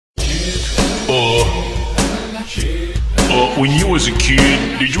When you was a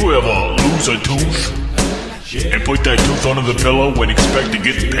kid, did you ever lose a tooth? And put that tooth under the pillow and expect to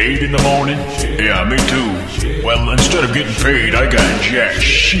get paid in the morning? Yeah, me too. Well, instead of getting paid, I got jack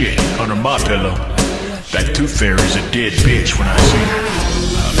shit under my pillow. That tooth fairy's a dead bitch when I see her.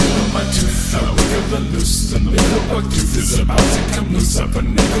 My tooth, I wiggle the noose, and the middle buck tooth is about to come loose. I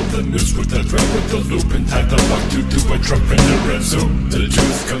finagle the noose with the thread with the loop, and tie the buck tooth to a truck in the red zone. The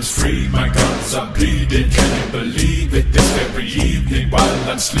tooth comes free, my guns are bleeding. Can you believe it? This very evening while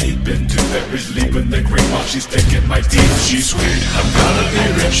I'm sleeping, tooth fairy's leaving the green while she's picking my teeth. She's sweet, I'm gonna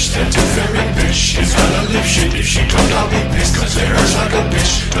be rich. That tooth fairy bitch is gonna live shit. If she don't, I'll be pissed, cause it hurts like a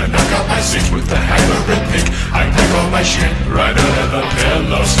bitch to knock out my six with the hammer and pick. I pick all my shit right under the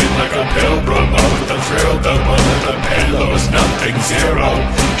pillow, sleep like a pilgrim with the thrill. The one with the pillow is nothing zero.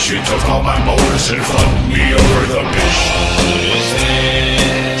 She took all my molars and flung me over the bitch. What is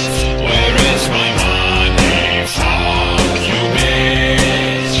this? Where is my money? Fuck you,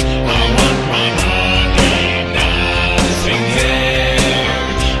 bitch. I want my money. Nothing there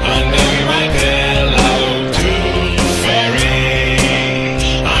under my pillow. Tooth fairy,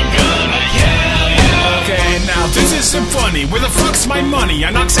 I'm gonna yell you. Okay, now this isn't funny. Where the fuck's my money? I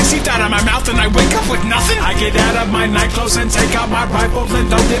knock 6 teeth out of my mouth and I wake up with nothing? I get out of my nightclothes and take out my rifle and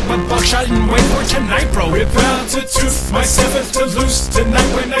load it with buckshot and wait for tonight, bro. Rip round to tooth, my seventh to loose. Tonight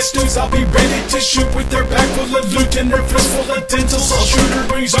when I snooze, I'll be ready to shoot with their back full of loot and their fist full of dentals. I'll shoot her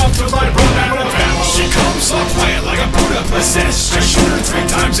wings off till I run out of ammo. She comes off quiet like a Buddha possessed. I shoot her 3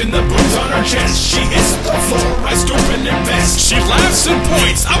 times in the boobs on her chest. She hits the floor, I stoop and invest. She laughs and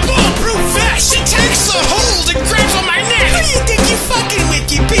points, a bulletproof vest. She takes a hold and grabs on my neck. Who do you think you fucking with,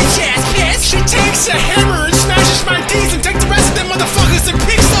 you bitch-ass pest? She takes a hammer and smashes my teeth and takes the rest of them motherfuckers and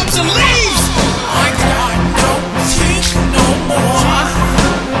picks up and leaves. I got no teeth no more.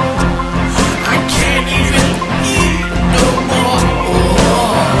 I can't even eat no more.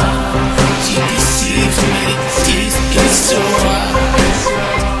 She deceives me, teeth get sore.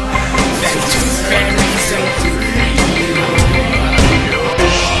 That tooth fairy's a real.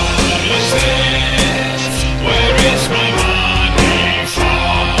 What is this? Where is my money?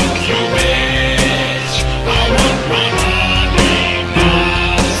 Fuck you, bitch. I want my money.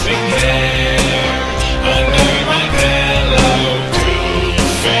 Nothing there under my pillow.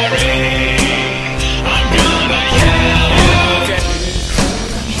 Tooth fairy, I'm gonna yell you.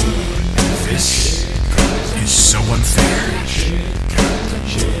 This is so unfair.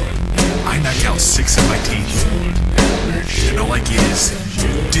 I knocked out 6 of my teeth, and all I get is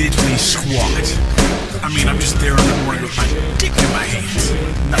diddly squat. I mean, I'm just there in the morning with my dick in my hands.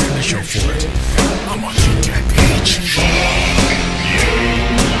 Nothing to show for it. I'm on you, dead bitch.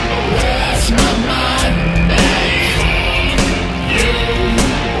 Where's my money?